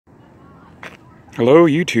Hello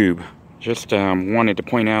YouTube. Just wanted to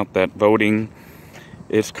point out that voting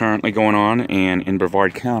is currently going on, and in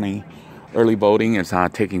Brevard County early voting is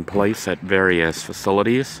taking place at various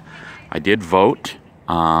facilities. I did vote.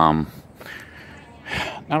 Not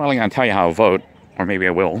really going to tell you how to vote, or maybe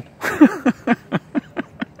I will.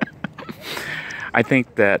 I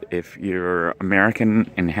think that if you're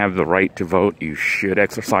American and have the right to vote, you should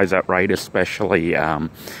exercise that right, especially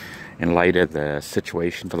in light of the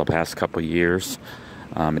situation for the past couple of years.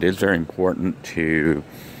 It is very important to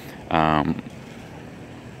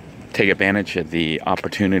take advantage of the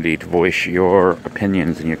opportunity to voice your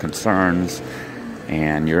opinions and your concerns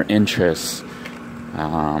and your interests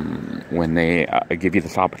when they give you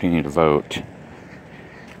this opportunity to vote.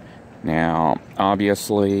 Now,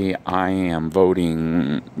 obviously, I am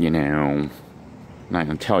voting, I'm not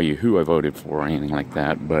going to tell you who I voted for or anything like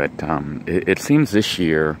that, but it seems this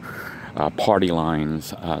year party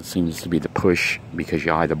lines seems to be the push, because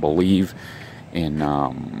you either believe in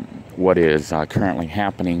what is currently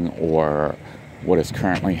happening, or what is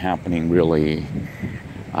currently happening really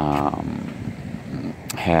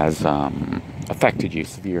has affected you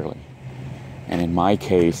severely. And in my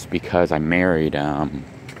case, because I married a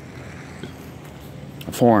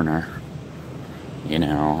foreigner,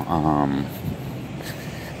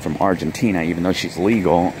 from Argentina, even though she's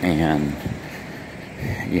legal, and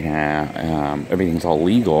everything's all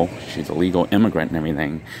legal. She's a legal immigrant and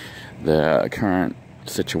everything. The current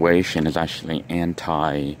situation is actually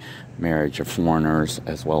anti-marriage of foreigners,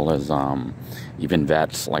 as well as even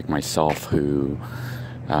vets like myself who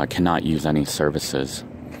cannot use any services.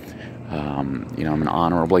 I'm an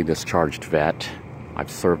honorably discharged vet. I've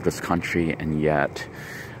served this country, and yet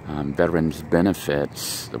veterans'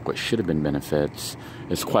 benefits, what should have been benefits,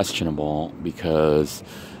 is questionable, because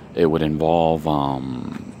it would involve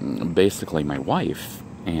basically my wife,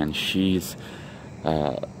 and she's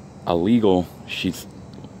she's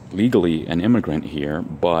legally an immigrant here,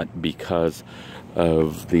 but because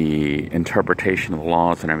of the interpretation of the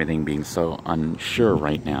laws and everything being so unsure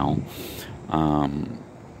right now,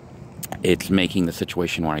 it's making the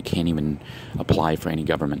situation where I can't even apply for any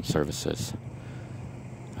government services,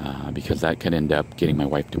 because that could end up getting my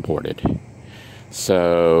wife deported.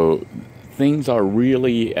 So things are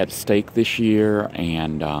really at stake this year,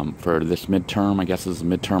 and for this midterm, I guess this is a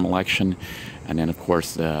midterm election, and then of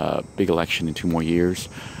course the big election in 2 more years.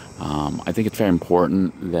 I think it's very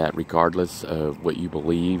important that regardless of what you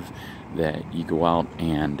believe, that you go out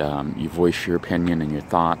and you voice your opinion and your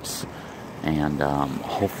thoughts, and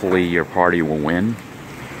hopefully your party will win.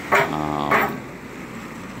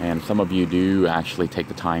 And some of you do actually take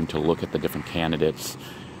the time to look at the different candidates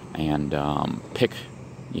and pick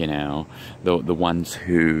the ones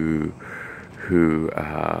who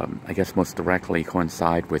I guess most directly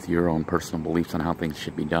coincide with your own personal beliefs on how things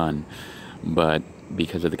should be done. But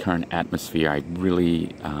because of the current atmosphere, I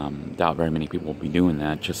really doubt very many people will be doing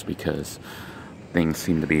that, just because things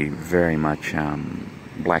seem to be very much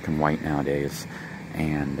black and white nowadays,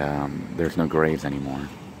 and there's no grays anymore.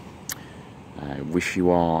 I wish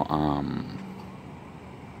you all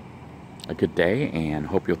a good day, and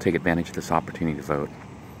hope you'll take advantage of this opportunity to vote.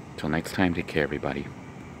 Till next time, take care, everybody.